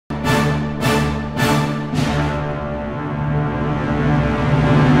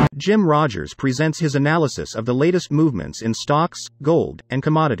Jim Rogers presents his analysis of the latest movements in stocks, gold, and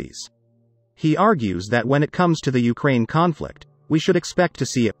commodities. He argues that when it comes to the Ukraine conflict, we should expect to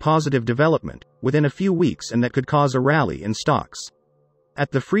see a positive development within a few weeks, and that could cause a rally in stocks. At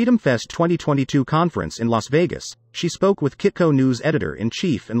the FreedomFest 2022 conference in Las Vegas, she spoke with Kitco News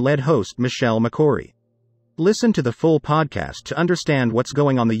editor-in-chief and lead host Michelle Makori. Listen to the full podcast to understand what's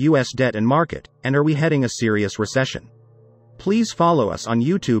going on the U.S. debt and market, and are we heading a serious recession? Please follow us on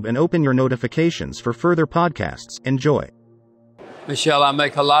YouTube and open your notifications for further podcasts. Enjoy. Michelle, I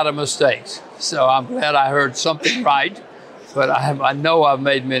make a lot of mistakes, so I'm glad I heard something right, but I know I've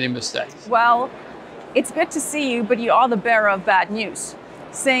made many mistakes. Well, it's good to see you, but you are the bearer of bad news,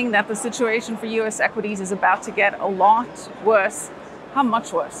 saying that the situation for U.S. equities is about to get a lot worse. How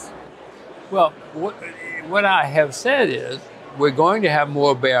much worse? Well, what I have said is we're going to have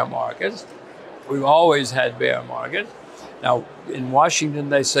more bear markets. We've always had bear markets. Now, in Washington,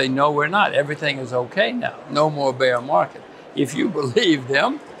 they say, no, we're not. Everything is okay now. No more bear market. If you believe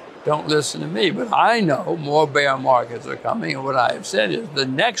them, don't listen to me. But I know more bear markets are coming. And what I have said is the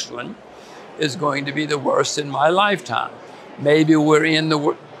next one is going to be the worst in my lifetime. Maybe we're in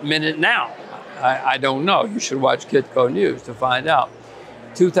the minute now. I don't know. You should watch Kitco News to find out.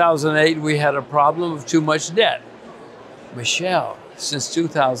 2008, we had a problem of too much debt. Michelle, since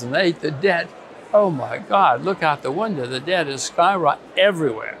 2008, the debt, oh my God, look out the window. The debt is skyrocketing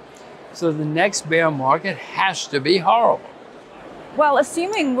everywhere. So the next bear market has to be horrible. Well,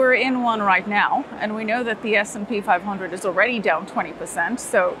 assuming we're in one right now, and we know that the S&P 500 is already down 20%,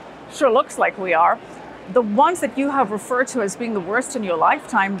 so sure looks like we are. The ones that you have referred to as being the worst in your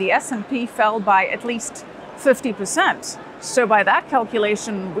lifetime, the S&P fell by at least 50%. So by that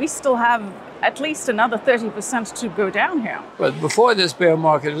calculation, we still have at least another 30% to go down here. But before this bear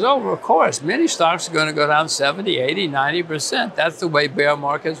market is over, of course, many stocks are going to go down 70, 80, 90%. That's the way bear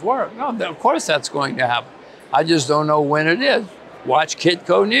markets work. No, of course that's going to happen. I just don't know when it is. Watch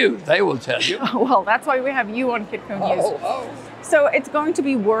Kitco News. They will tell you. Well, that's why we have you on Kitco News. So it's going to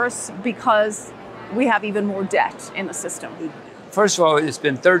be worse because we have even more debt in the system. First of all, it's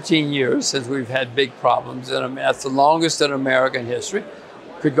been 13 years since we've had big problems. And that's the longest in American history.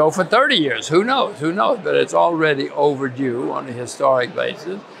 Could go for 30 years. Who knows? Who knows? But it's already overdue on a historic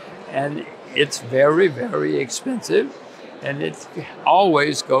basis. And it's very, very expensive. And it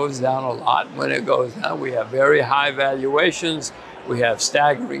always goes down a lot. When it goes down, we have very high valuations. We have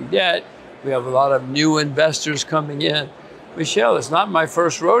staggering debt. We have a lot of new investors coming in. Michelle, it's not my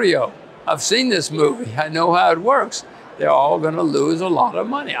first rodeo. I've seen this movie. I know how it works. They're all going to lose a lot of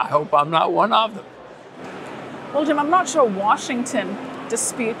money. I hope I'm not one of them. Well, Jim, I'm not sure Washington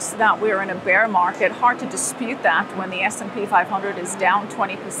disputes that we're in a bear market. Hard to dispute that when the S&P 500 is down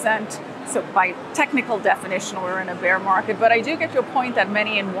 20%. So by technical definition, we're in a bear market. But I do get your point that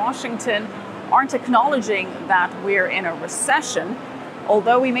many in Washington aren't acknowledging that we're in a recession,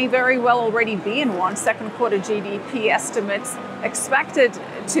 although we may very well already be in one. Second quarter GDP estimates expected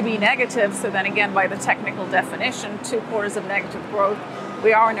to be negative. So then again, by the technical definition, 2 quarters of negative growth,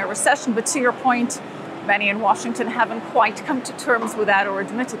 we are in a recession. But to your point, many in Washington haven't quite come to terms with that or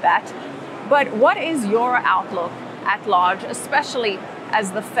admitted that. But what is your outlook at large, especially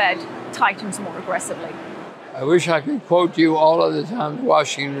as the Fed tightens more aggressively? I wish I could quote you all of the time.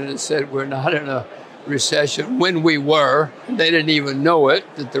 Washington has said we're not in a recession when we were. They didn't even know it,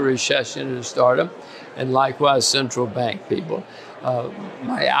 that the recession had started. And likewise, central bank people.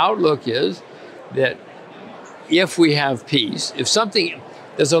 My outlook is that if we have peace,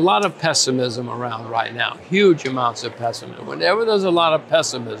 there's a lot of pessimism around right now, huge amounts of pessimism. Whenever there's a lot of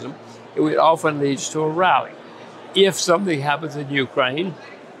pessimism, it often leads to a rally. If something happens in Ukraine,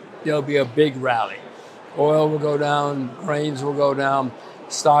 there'll be a big rally. Oil will go down, grains will go down,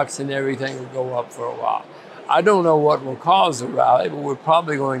 stocks and everything will go up for a while. I don't know what will cause the rally, but we're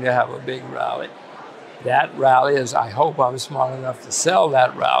probably going to have a big rally. That rally is, I hope I'm smart enough to sell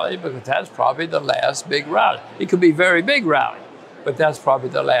that rally, because that's probably the last big rally. It could be a very big rally, but that's probably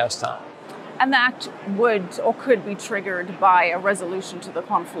the last time. And that would or could be triggered by a resolution to the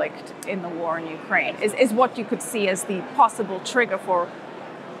conflict in the war in Ukraine, is what you could see as the possible trigger for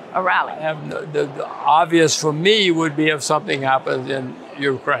a rally. The obvious for me would be if something happens in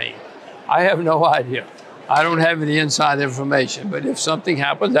Ukraine. I have no idea. I don't have any inside information, but if something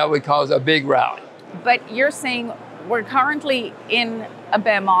happens, that would cause a big rally. But you're saying we're currently in a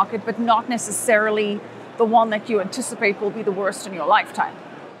bear market, but not necessarily the one that you anticipate will be the worst in your lifetime.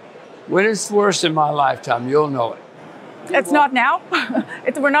 When it's the worst in my lifetime, you'll know it. It's not now?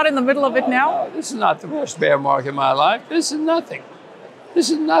 We're not in the middle of it now? No, this is not the worst bear market in my life. This is nothing. This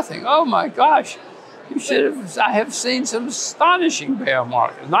is nothing. Oh my gosh. I have seen some astonishing bear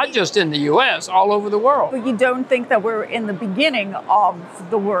markets, not just in the U.S., all over the world. But you don't think that we're in the beginning of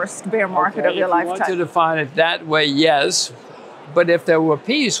the worst bear market of your lifetime? If you want to define it that way, yes. But if there were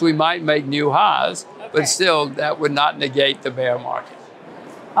peace, we might make new highs. Okay. But still, that would not negate the bear market.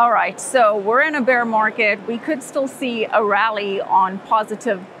 All right, so we're in a bear market. We could still see a rally on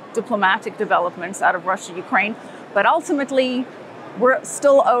positive diplomatic developments out of Russia, Ukraine. But ultimately, we're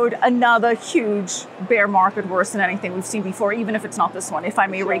still owed another huge bear market, worse than anything we've seen before, even if it's not this one, if I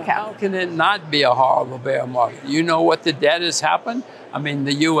may recap. How can it not be a horrible bear market? You know what the debt has happened? I mean,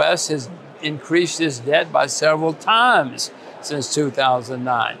 the U.S. has increased its debt by several times since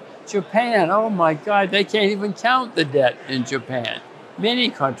 2009. Japan, oh my God, they can't even count the debt in Japan. Many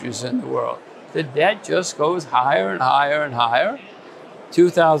countries in the world. The debt just goes higher and higher and higher.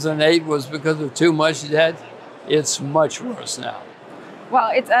 2008 was because of too much debt. It's much worse now.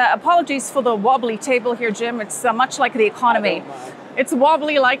 Well, it's apologies for the wobbly table here, Jim. It's much like the economy. It's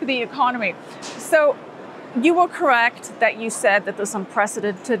wobbly like the economy. So you were correct that you said that this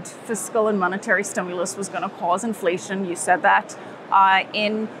unprecedented fiscal and monetary stimulus was going to cause inflation. You said that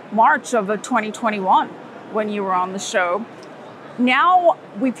in March of 2021 when you were on the show. Now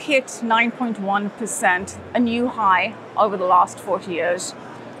we've hit 9.1%, a new high over the last 40 years.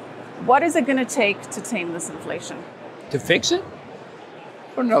 What is it going to take to tame this inflation? To fix it?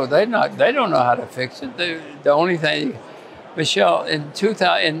 Well, no, they don't know how to fix it. The only thing, Michelle, in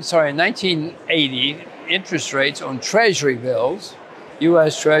 1980, interest rates on Treasury bills,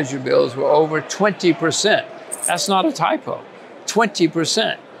 U.S. Treasury bills, were over 20%. That's not a typo.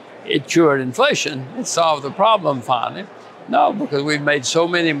 20%. It cured inflation. It solved the problem finally. No, because we've made so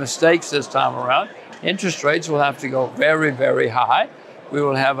many mistakes this time around. Interest rates will have to go very, very high. We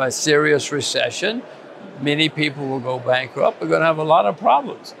will have a serious recession. Many people will go bankrupt. We're going to have a lot of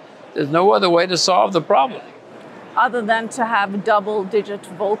problems. There's no other way to solve the problem. Other than to have double-digit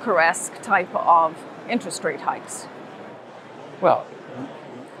Volcker-esque type of interest rate hikes? Well,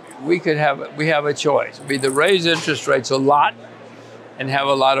 we have a choice. We either raise interest rates a lot and have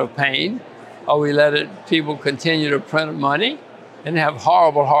a lot of pain, or we let people continue to print money and have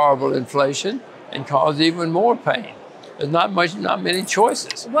horrible, horrible inflation and cause even more pain. There's not many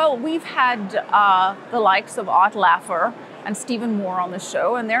choices. Well, we've had the likes of Art Laffer and Stephen Moore on the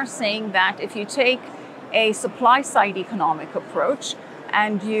show, and they're saying that if you take a supply-side economic approach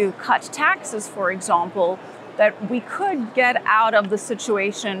and you cut taxes, for example, that we could get out of the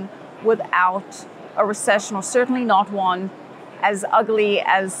situation without a recession, or certainly not one as ugly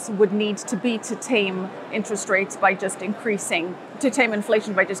as would need to be to tame interest rates by just increasing, to tame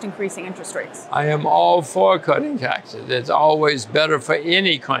inflation by just increasing interest rates. I am all for cutting taxes. It's always better for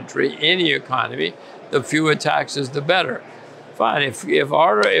any country, any economy. The fewer taxes, the better. Fine,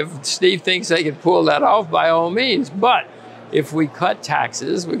 if Steve thinks they can pull that off, by all means. But if we cut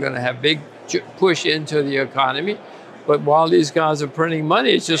taxes, we're going to have big push into the economy. But while these guys are printing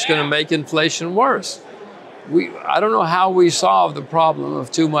money, it's just going to make inflation worse. I don't know how we solve the problem of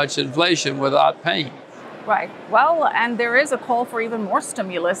too much inflation without pain. Right. Well, and there is a call for even more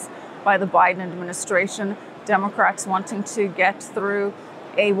stimulus by the Biden administration. Democrats wanting to get through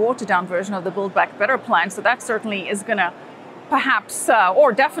a watered-down version of the Build Back Better plan. So that certainly is going to perhaps,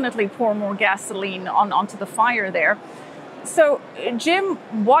 or definitely pour more gasoline onto the fire there. So, Jim,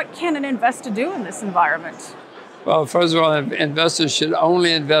 what can an investor do in this environment? Well, first of all, investors should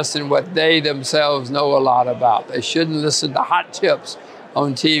only invest in what they themselves know a lot about. They shouldn't listen to hot tips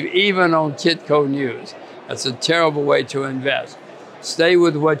on TV, even on Kitco News. That's a terrible way to invest. Stay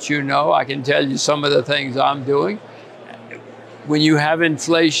with what you know. I can tell you some of the things I'm doing. When you have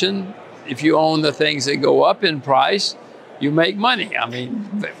inflation, if you own the things that go up in price, you make money. I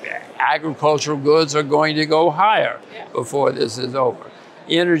mean, agricultural goods are going to go higher before this is over.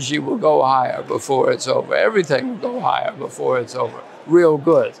 Energy will go higher before it's over. Everything will go higher before it's over. Real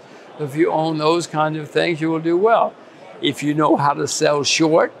goods. If you own those kinds of things, you will do well. If you know how to sell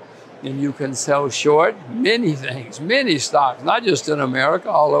short, then you can sell short many things, many stocks, not just in America,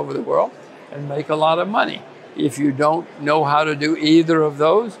 all over the world, and make a lot of money. If you don't know how to do either of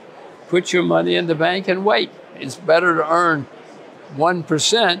those, put your money in the bank and wait. It's better to earn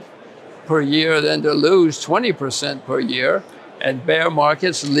 1% per year than to lose 20% per year. And bear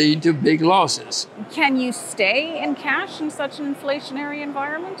markets lead to big losses. Can you stay in cash in such an inflationary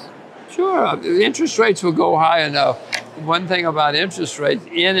environment? Sure, the interest rates will go high enough. One thing about interest rates,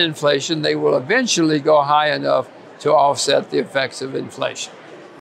 in inflation, they will eventually go high enough to offset the effects of inflation.